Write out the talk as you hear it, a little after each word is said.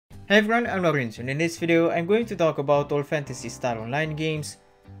Hey everyone, I'm Rogul, and in this video I'm going to talk about all Phantasy Star Online games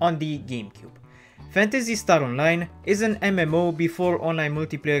on the GameCube. Phantasy Star Online is an MMO before online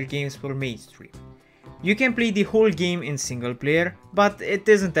multiplayer games were mainstream. You can play the whole game in single player, but it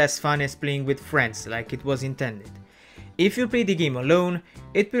isn't as fun as playing with friends like it was intended. If you play the game alone,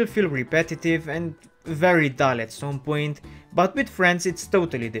 it will feel repetitive and very dull at some point, but with friends it's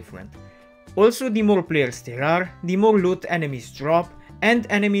totally different. Also, the more players there are, the more loot enemies drop, and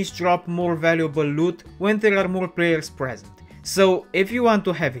enemies drop more valuable loot when there are more players present. So if you want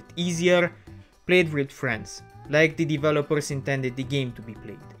to have it easier, play it with friends, like the developers intended the game to be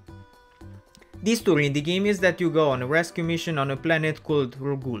played. The story in the game is that you go on a rescue mission on a planet called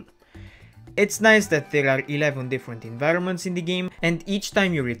Rogul. It's nice that there are 11 different environments in the game, and each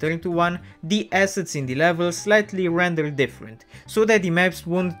time you return to one, the assets in the level slightly render different, so that the maps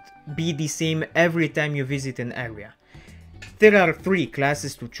won't be the same every time you visit an area. There are 3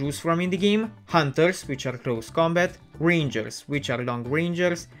 classes to choose from in the game: Hunters, which are close combat, Rangers, which are long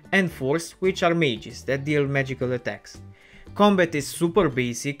rangers, and Force, which are mages that deal magical attacks. Combat is super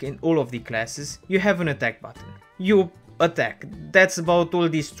basic in all of the classes. You have an attack button. You attack. That's about all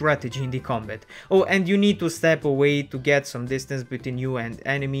the strategy in the combat. Oh, and you need to step away to get some distance between you and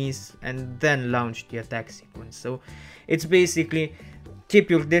enemies and then launch the attack sequence. So it's basically keep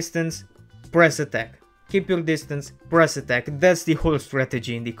your distance, press attack. Keep your distance, press attack. That's the whole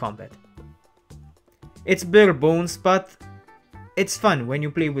strategy in the combat. It's bare bones, but it's fun when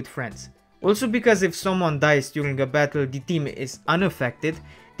you play with friends. Also, because if someone dies during a battle, the team is unaffected,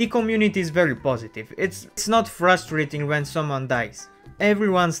 the community is very positive. It's not frustrating when someone dies.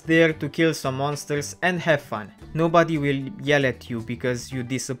 Everyone's there to kill some monsters and have fun. Nobody will yell at you because you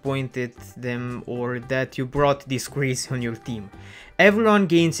disappointed them or that you brought disgrace on your team. Everyone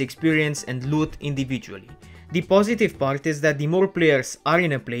gains experience and loot individually. The positive part is that the more players are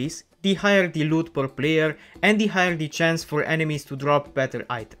in a place, the higher the loot per player and the higher the chance for enemies to drop better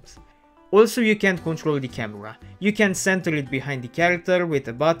items. Also, you can't control the camera. You can center it behind the character with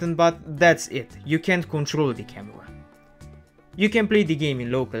a button, but that's it. You can't control the camera. You can play the game in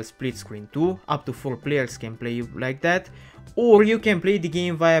local split screen too, up to 4 players can play like that, or you can play the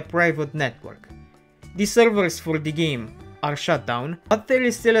game via private network. The servers for the game are shut down, but there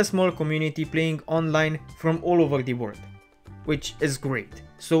is still a small community playing online from all over the world, which is great.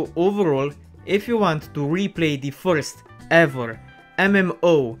 So overall, if you want to replay the first ever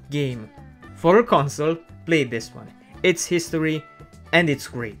MMO game for a console, play this one. It's history and it's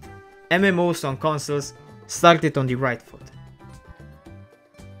great. MMOs on consoles started on the right foot.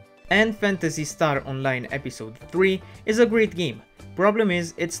 And Phantasy Star Online Episode 3 is a great game. Problem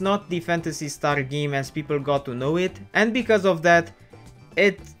is, it's not the Phantasy Star game as people got to know it, and because of that,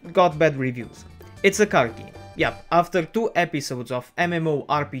 it got bad reviews. It's a card game. Yep, after 2 episodes of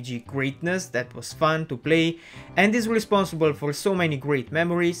MMORPG greatness that was fun to play and is responsible for so many great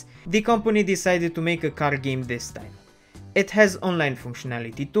memories, the company decided to make a card game this time. It has online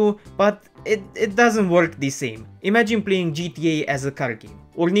functionality too, but it doesn't work the same. Imagine playing GTA as a card game,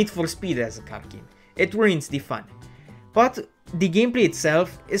 or Need for Speed as a card game. It ruins the fun. But the gameplay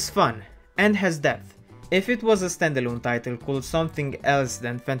itself is fun and has depth. If it was a standalone title called something else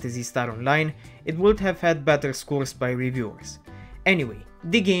than Phantasy Star Online, it would have had better scores by reviewers. Anyway,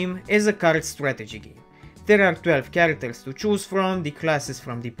 the game is a card strategy game. There are 12 characters to choose from, the classes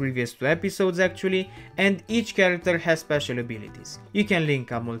from the previous 2 episodes actually, and each character has special abilities. You can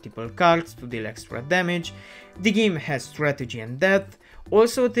link up multiple cards to deal extra damage. The game has strategy and depth.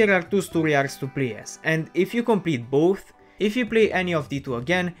 Also, there are 2 story arcs to play as, and if you complete both, if you play any of the 2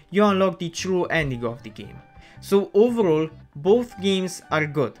 again, you unlock the true ending of the game. So overall, both games are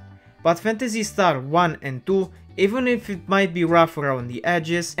good, but Phantasy Star 1 and 2, even if it might be rough around the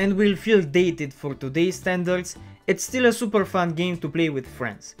edges and will feel dated for today's standards, it's still a super fun game to play with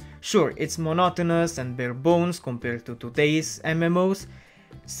friends. Sure, it's monotonous and bare bones compared to today's MMOs,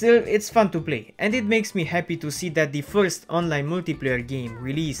 still it's fun to play, and it makes me happy to see that the first online multiplayer game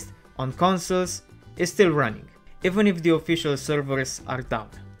released on consoles is still running, even if the official servers are down.